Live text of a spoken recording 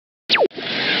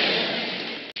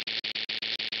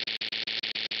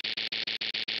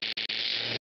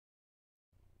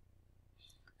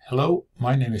Hello,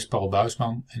 my name is Paul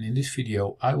Buisman, and in this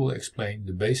video I will explain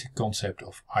the basic concept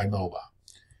of iMoba.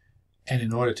 And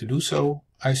in order to do so,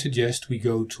 I suggest we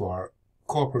go to our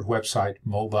corporate website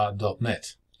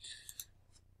moba.net.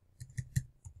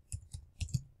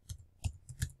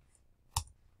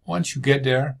 Once you get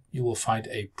there, you will find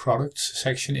a products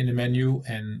section in the menu,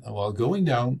 and while going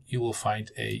down you will find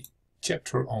a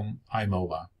chapter on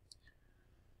iMoba.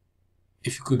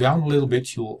 If you go down a little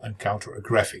bit, you will encounter a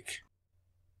graphic.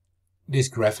 This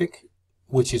graphic,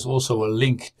 which is also a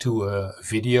link to a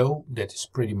video that is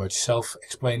pretty much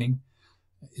self-explaining,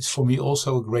 is for me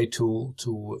also a great tool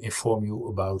to inform you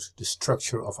about the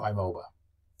structure of iMoba.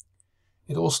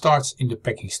 It all starts in the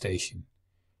packing station.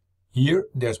 Here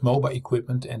there's MOBA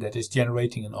equipment, and that is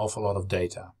generating an awful lot of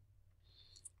data.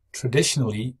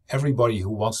 Traditionally, everybody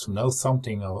who wants to know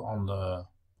something on the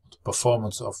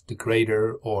performance of the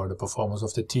grader or the performance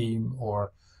of the team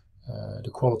or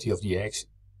the quality of the eggs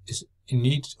is in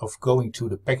need of going to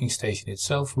the packing station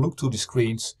itself, look to the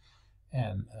screens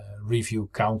and review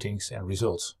countings and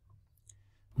results.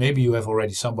 Maybe you have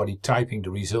already somebody typing the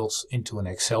results into an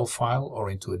Excel file or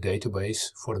into a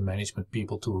database for the management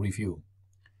people to review.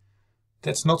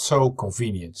 That's not so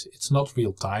convenient. It's not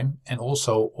real time, and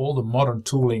also all the modern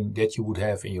tooling that you would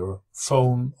have in your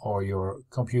phone or your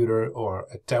computer or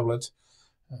a tablet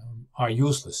are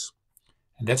useless.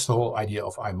 And that's the whole idea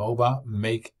of iMoba: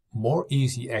 make more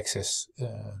easy access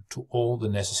to all the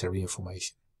necessary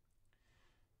information.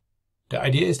 The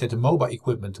idea is that the MOBA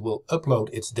equipment will upload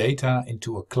its data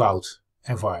into a cloud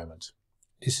environment.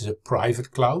 This is a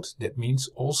private cloud. That means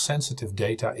all sensitive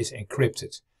data is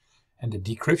encrypted, and the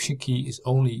decryption key is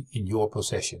only in your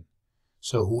possession.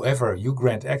 So whoever you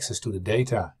grant access to the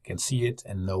data can see it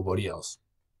and nobody else.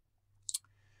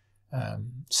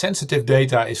 Sensitive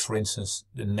data is, for instance,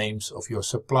 the names of your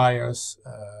suppliers,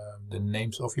 the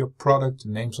names of your product, the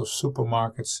names of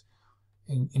supermarkets.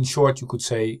 In short, you could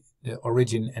say the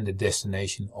origin and the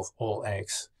destination of all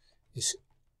eggs is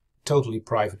totally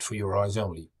private for your eyes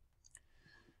only.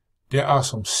 There are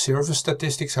some service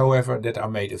statistics, however, that are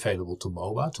made available to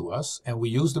MOBA, to us, and we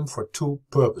use them for two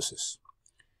purposes.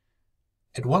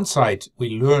 At one side, we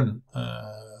learn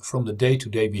from the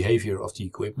day-to-day behavior of the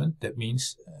equipment. That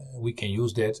means we can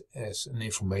use that as an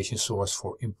information source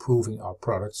for improving our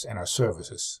products and our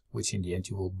services, which in the end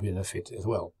you will benefit as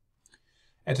well.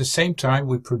 At the same time,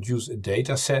 we produce a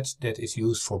data set that is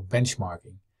used for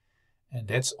benchmarking. And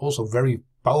that's also very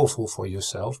powerful for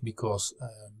yourself, because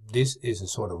this is a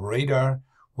sort of radar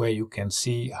where you can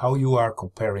see how you are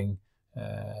comparing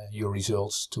your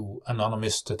results to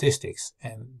anonymous statistics,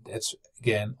 and that's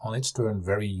again on its turn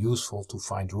very useful to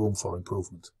find room for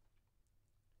improvement.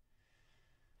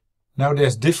 Now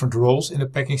there's different roles in a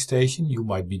packing station. You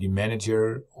might be the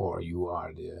manager, or you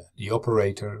are the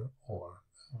operator, or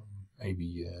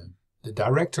maybe the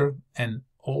director, and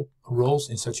all roles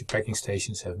in such a packing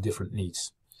stations have different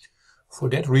needs. For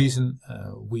that reason,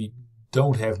 we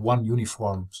don't have one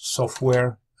uniform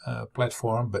software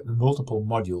platform, but multiple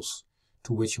modules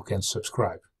to which you can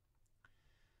subscribe.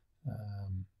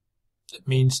 That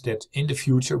means that in the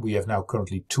future, we have now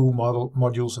currently 2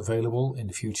 modules available, in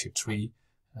the future 3,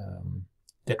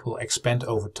 that will expand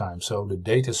over time. So the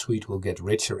data suite will get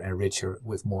richer and richer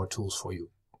with more tools for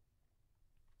you.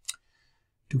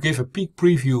 To give a peek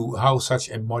preview how such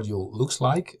a module looks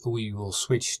like, we will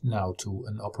switch now to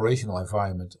an operational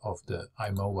environment of the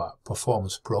iMoba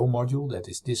Performance Pro module. That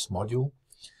is this module.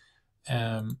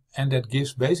 And that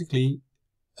gives basically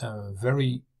a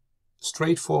very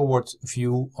straightforward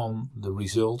view on the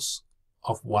results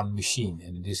of one machine.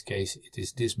 And in this case, it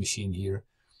is this machine here,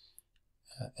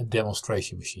 a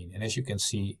demonstration machine. And as you can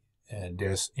see,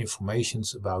 there's information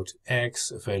about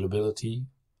eggs, availability,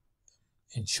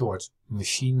 in short,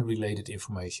 machine-related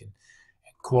information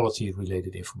and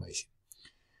quality-related information.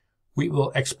 We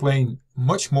will explain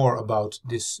much more about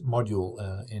this module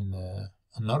in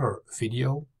another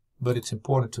video, but it's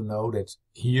important to know that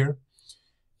here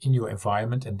in your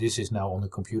environment, and this is now on the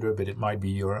computer, but it might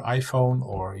be your iPhone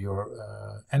or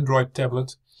your Android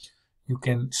tablet, you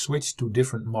can switch to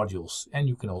different modules, and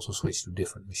you can also switch to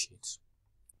different machines.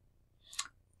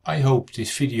 I hope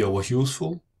this video was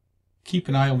useful. Keep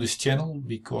an eye on this channel,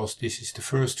 because this is the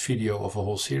first video of a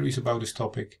whole series about this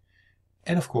topic.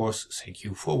 And of course, thank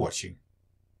you for watching.